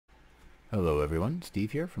Hello everyone,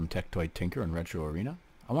 Steve here from Tech Toy Tinker and Retro Arena.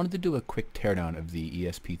 I wanted to do a quick teardown of the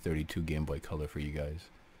ESP32 Game Boy Color for you guys.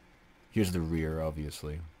 Here's the rear,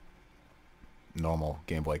 obviously. Normal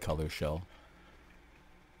Game Boy Color shell.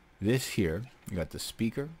 This here, you got the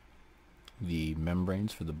speaker, the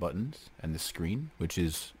membranes for the buttons, and the screen, which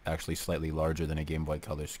is actually slightly larger than a Game Boy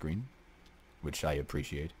Color screen, which I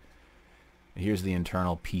appreciate. Here's the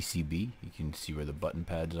internal PCB. You can see where the button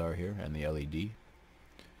pads are here, and the LED.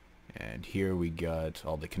 And here we got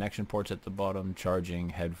all the connection ports at the bottom,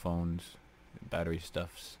 charging, headphones, battery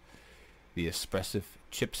stuffs, the expressive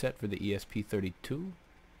chipset for the ESP32.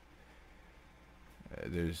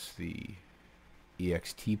 There's the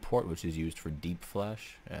EXT port, which is used for deep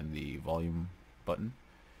flash, and the volume button.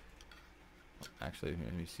 Actually,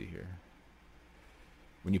 let me see here.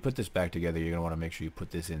 When you put this back together, you're going to want to make sure you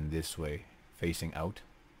put this in this way, facing out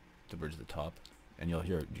towards the top. And you'll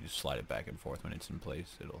hear, you just slide it back and forth when it's in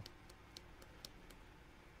place.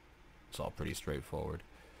 It's all pretty straightforward.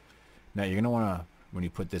 Now you're going to want to, when you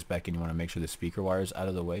put this back in, you want to make sure the speaker wire is out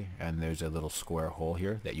of the way, and there's a little square hole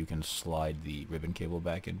here that you can slide the ribbon cable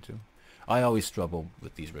back into. I always struggle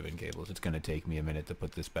with these ribbon cables. It's going to take me a minute to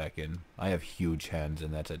put this back in. I have huge hands,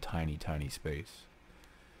 and that's a tiny, tiny space.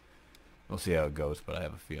 We'll see how it goes, but I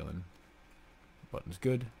have a feeling. Button's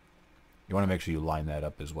good. You want to make sure you line that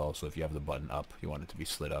up as well, so if you have the button up, you want it to be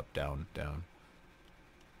slid up, down, down.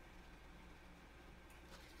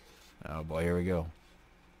 Oh boy, here we go.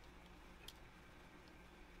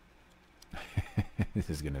 This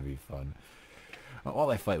is going to be fun. While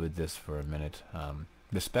I fight with this for a minute,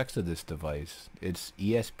 the specs of this device, it's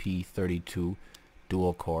ESP32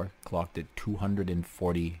 dual core, clocked at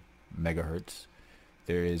 240 megahertz.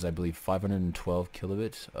 There is, I believe, 512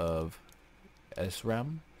 kilobits of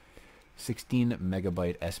SRAM, 16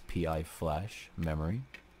 megabyte SPI flash memory.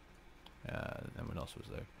 And what else was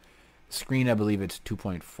there? Screen, I believe it's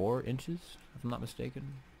 2.4 inches, if I'm not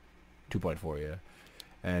mistaken. 2.4, yeah.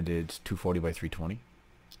 And it's 240 by 320.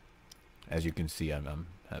 As you can see, I'm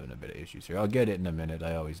having a bit of issues here. I'll get it in a minute.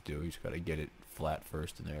 I always do. You just got to get it flat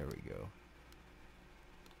first, and there we go.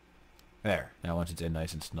 There. Now once it's in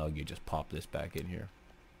nice and snug, you just pop this back in here.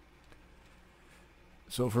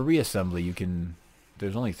 So for reassembly, you can...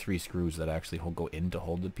 There's only 3 screws that actually go in to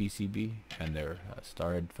hold the PCB, and they're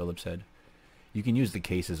starred Phillips head. You can use the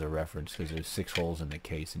case as a reference because there's 6 holes in the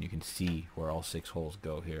case, and you can see where all 6 holes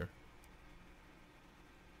go here.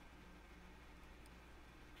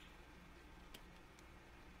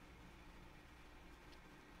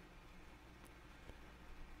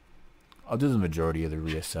 I'll do the majority of the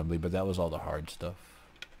reassembly, but that was all the hard stuff.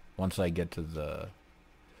 Once I get to the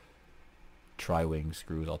tri-wing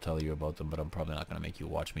screws, I'll tell you about them, but I'm probably not going to make you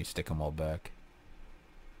watch me stick them all back.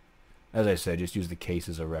 As I said, just use the case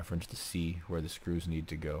as a reference to see where the screws need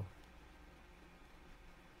to go.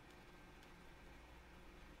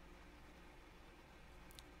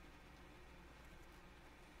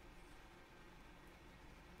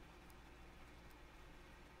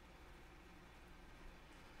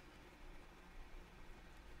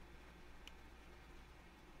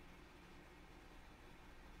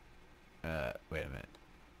 Wait a minute.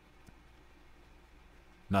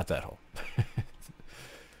 Not that hole.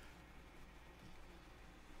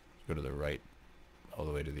 Go to the right, all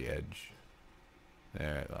the way to the edge.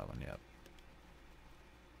 There, that one, yep.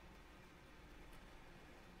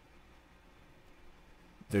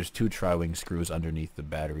 There's 2 tri-wing screws underneath the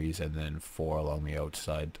batteries, and then 4 along the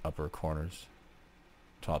outside upper corners,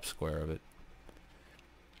 top square of it.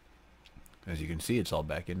 As you can see, it's all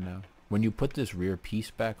back in now. When you put this rear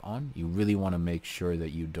piece back on, you really want to make sure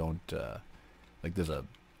that you don't, like there's a,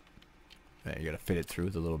 you gotta fit it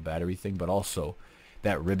through the little battery thing, but also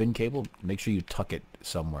that ribbon cable, make sure you tuck it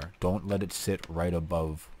somewhere. Don't let it sit right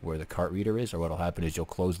above where the cart reader is, or what'll happen is you'll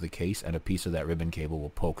close the case and a piece of that ribbon cable will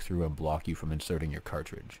poke through and block you from inserting your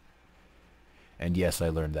cartridge. And yes, I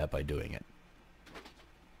learned that by doing it.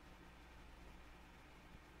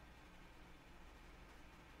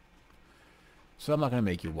 So I'm not going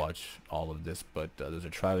to make you watch all of this, but those are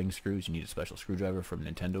tri-wing screws. You need a special screwdriver from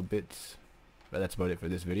Nintendo Bits. But that's about it for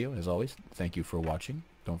this video. As always, thank you for watching.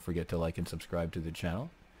 Don't forget to like and subscribe to the channel.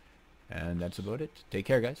 And that's about it. Take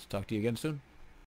care, guys. Talk to you again soon.